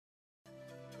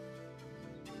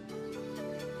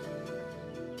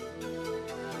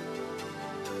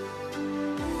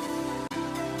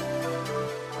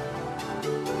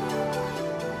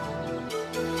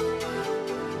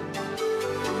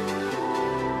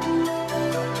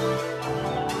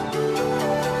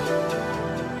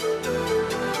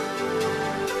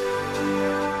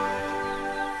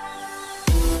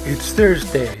It's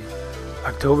Thursday,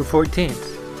 October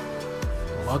 14th.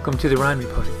 Welcome to the Rhine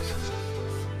Report.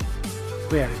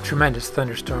 We had a tremendous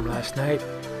thunderstorm last night.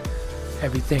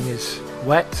 Everything is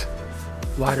wet,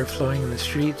 water flowing in the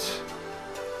streets.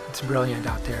 It's brilliant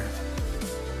out there.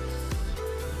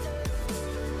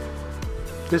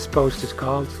 This post is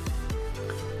called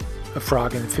A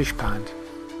Frog in the Fish Pond.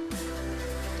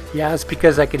 Yeah, it's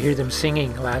because I could hear them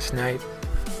singing last night.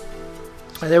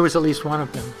 There was at least one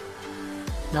of them.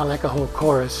 Not like a whole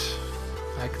chorus,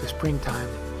 like the springtime.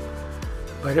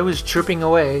 But it was chirping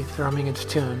away, thrumming its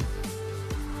tune.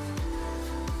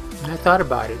 And I thought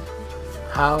about it.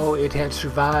 How it had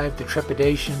survived the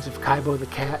trepidations of Kaibo the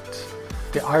cat,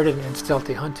 the ardent and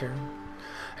stealthy hunter.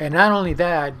 And not only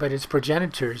that, but its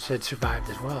progenitors had survived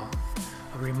as well.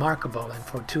 A remarkable and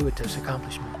fortuitous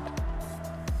accomplishment.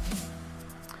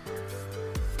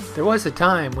 There was a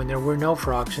time when there were no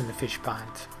frogs in the fish pond,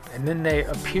 and then they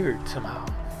appeared somehow.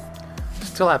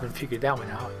 Still haven't figured that one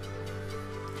out.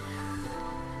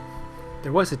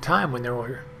 There was a time when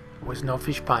there was no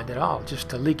fish pond at all,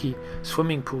 just a leaky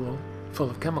swimming pool full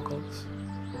of chemicals.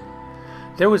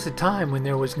 There was a time when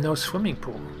there was no swimming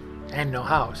pool and no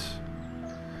house.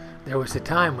 There was a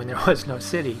time when there was no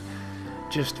city,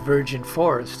 just virgin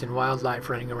forest and wildlife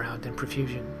running around in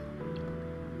profusion.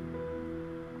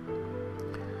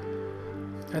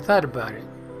 I thought about it,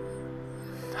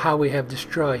 how we have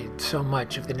destroyed so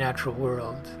much of the natural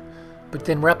world, but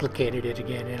then replicated it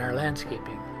again in our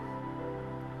landscaping.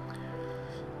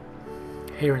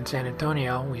 Here in San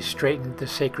Antonio, we straightened the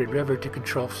sacred river to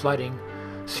control flooding,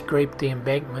 scraped the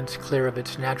embankments clear of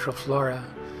its natural flora,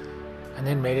 and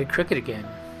then made it crooked again,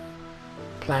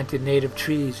 planted native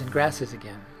trees and grasses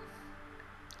again.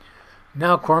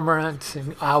 Now cormorants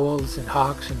and owls and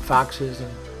hawks and foxes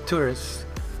and tourists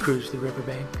cruise the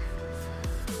riverbank.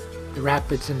 The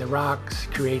rapids and the rocks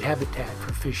create habitat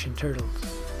for fish and turtles.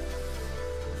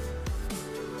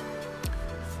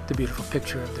 The beautiful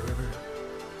picture of the river.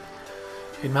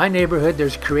 In my neighborhood,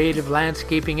 there's creative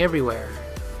landscaping everywhere.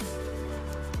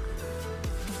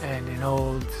 And an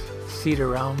old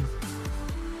cedar elm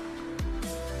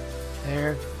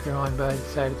there, growing by the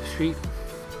side of the street,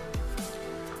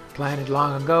 planted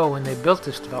long ago when they built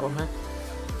this development.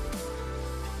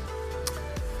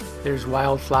 There's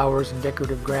wildflowers and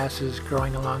decorative grasses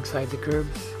growing alongside the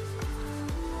curbs.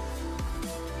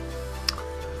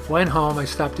 When home, I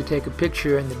stopped to take a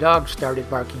picture and the dog started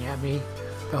barking at me.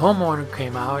 The homeowner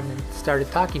came out and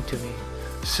started talking to me.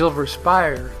 "Silver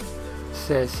Spire,"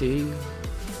 says he.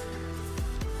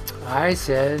 I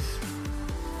says,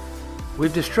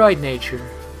 "We've destroyed nature,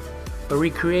 but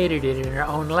recreated it in our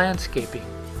own landscaping."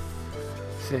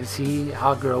 Says he,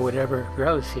 "I'll grow whatever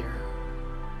grows here."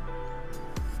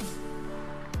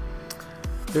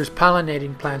 There's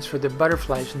pollinating plants for the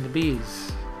butterflies and the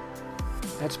bees.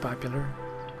 That's popular.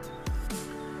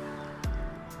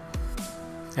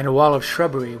 And a wall of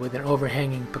shrubbery with an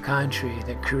overhanging pecan tree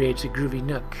that creates a groovy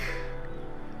nook,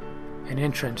 an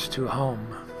entrance to a home.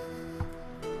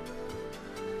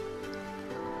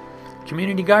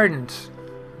 Community gardens,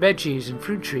 veggies and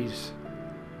fruit trees.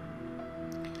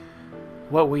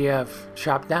 What we have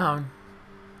chopped down,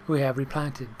 we have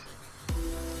replanted.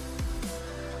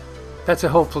 That's a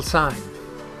hopeful sign,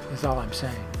 is all I'm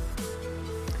saying.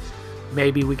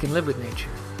 Maybe we can live with nature.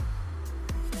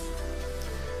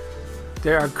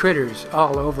 There are critters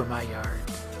all over my yard.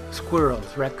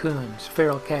 Squirrels, raccoons,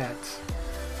 feral cats,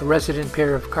 a resident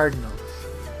pair of cardinals,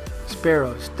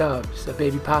 sparrows, doves, a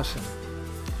baby possum.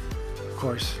 Of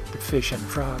course, the fish and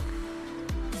frog.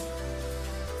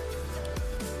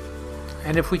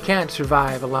 And if we can't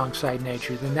survive alongside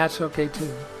nature, then that's okay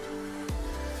too.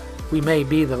 We may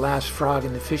be the last frog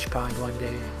in the fish pond one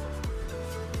day.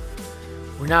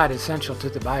 We're not essential to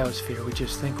the biosphere, we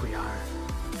just think we are.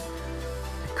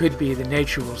 It could be that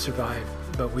nature will survive,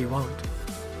 but we won't.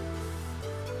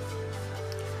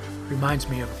 Reminds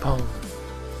me of a poem.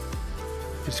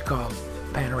 It's called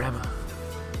Panorama.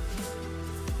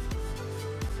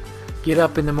 Get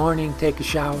up in the morning, take a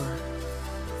shower,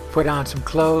 put on some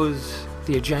clothes,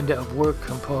 the agenda of work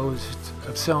composed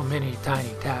of so many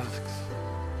tiny tasks.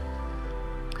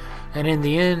 And in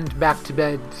the end, back to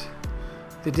bed,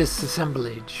 the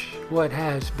disassemblage, what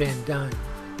has been done.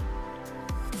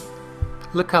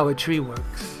 Look how a tree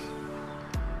works.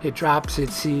 It drops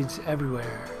its seeds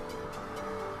everywhere.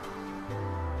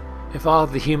 If all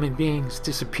the human beings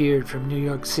disappeared from New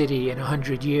York City in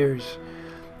 100 years,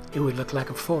 it would look like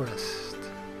a forest.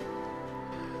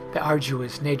 The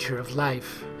arduous nature of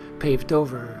life paved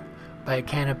over by a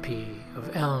canopy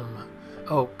of elm,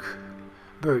 oak,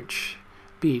 birch,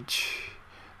 beech,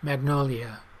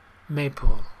 magnolia,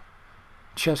 maple,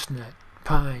 chestnut,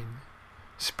 pine,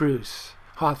 spruce,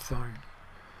 hawthorn,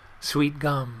 sweet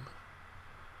gum,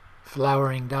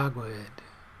 flowering dogwood,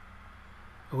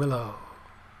 willow,